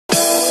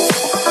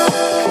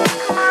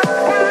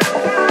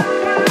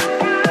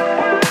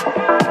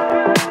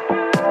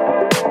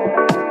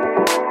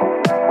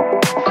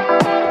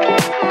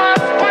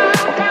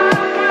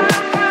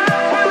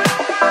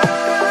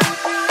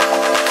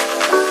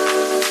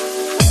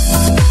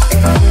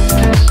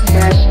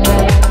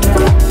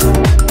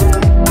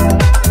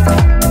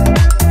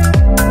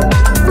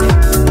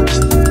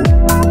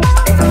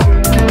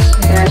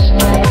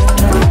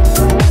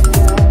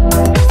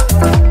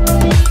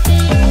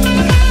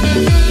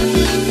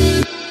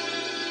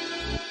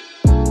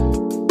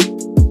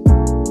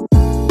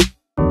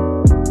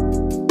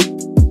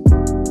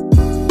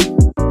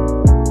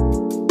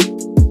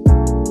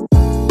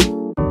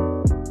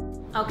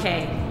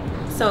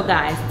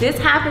This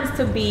happens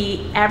to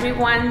be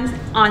everyone's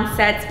on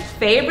set's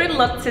favorite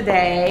look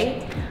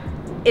today.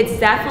 It's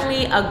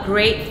definitely a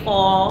great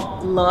fall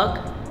look.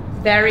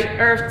 Very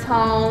earth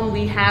tone.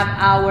 We have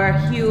our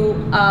hue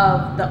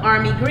of the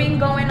army green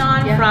going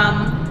on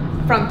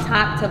from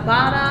top to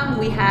bottom.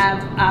 We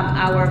have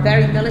our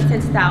very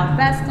militant style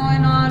vest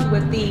going on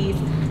with these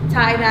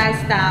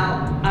tie-dye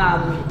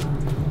style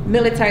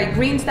military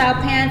green style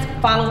pants,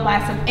 followed by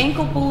some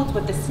ankle boots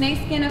with the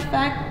snakeskin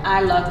effect.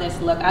 I love this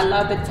look. I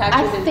love the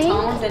textures and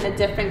tones and the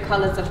different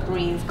colors of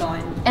greens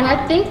going on. And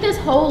I think this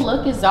whole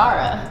look is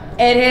Zara.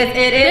 It is.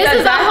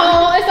 It's a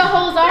whole Zara. It's a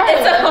whole Zara.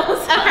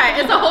 Okay,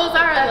 it's a whole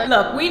Zara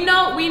look. Look,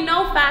 we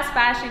know fast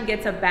fashion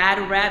gets a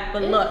bad rep,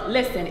 but look,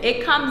 listen,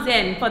 it comes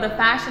in for the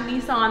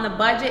fashionista on the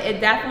budget. It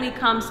definitely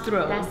comes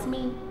through. That's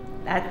me.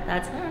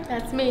 That's her.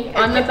 That's me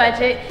on the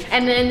budget.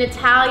 And then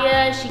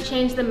Natalya, she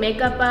changed the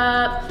makeup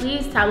up.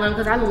 Please tell them,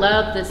 because I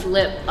love this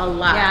lip a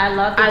lot. Yeah, I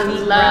love the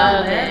deep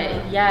brown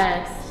lip.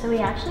 Yes. So we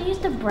actually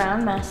used a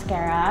brown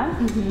mascara,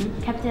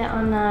 kept it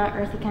on the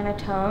earthy kind of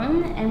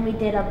tone, and we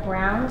did a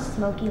brown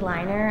smoky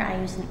liner. I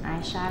used an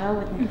eyeshadow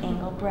with an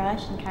angle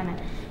brush and kind of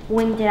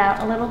winged it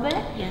out a little bit.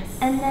 Yes.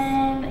 And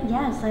then,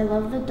 yes, I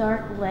love the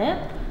dark lip.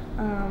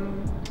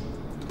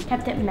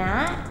 Kept it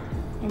matte,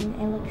 and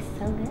it looks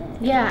so good.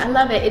 Yeah, I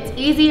love it. It's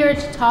easier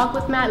to talk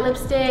with matte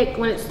lipstick.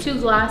 When it's too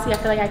glossy, I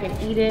feel like I can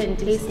eat it and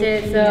taste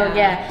it. So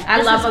yeah,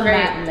 I love a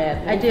matte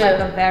lip. I do. It's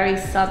like a very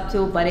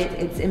subtle, but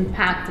it's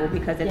impactful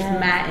because it's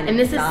matte and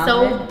this is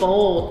so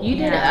bold. You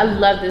did it. I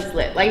love this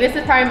lip. Like, this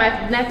is probably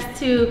my next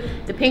to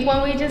the pink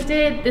one we just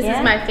did. This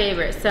is my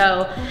favorite.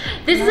 So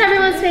this is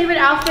everyone's favorite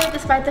outfit,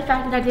 despite the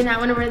fact that I did not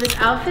want to wear this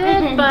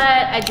outfit, but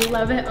I do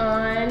love it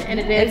on, and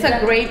it's a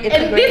great.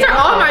 These are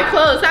all my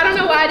clothes. I don't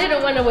know why I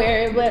didn't want to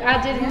wear it, but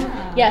I did.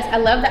 Yes, I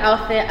love the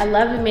outfit. I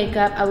love the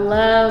makeup. I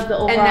love the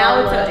overall and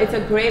now look. it's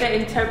a greater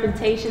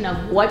interpretation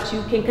of what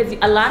you can, because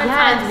a lot of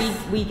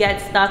times we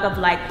get stuck of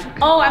like,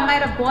 oh, I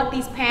might have bought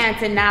these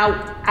pants and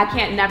now I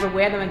can't never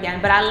wear them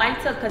again. But I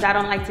like to, because I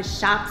don't like to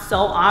shop so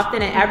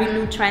often and every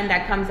new trend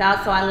that comes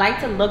out, so I like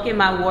to look in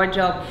my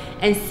wardrobe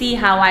and see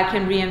how I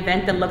can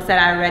reinvent the looks that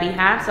I already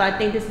have. So I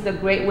think this is a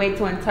great way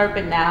to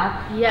interpret now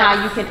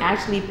how you can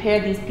actually pair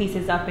these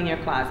pieces up in your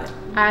closet.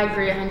 I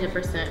agree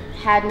 100%.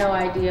 Had no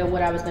idea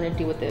what I was gonna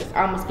do with this.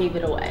 I almost gave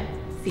it away.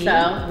 See?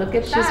 So Look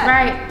at that. She's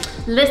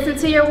right. Listen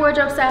to your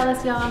wardrobe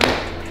stylist, y'all.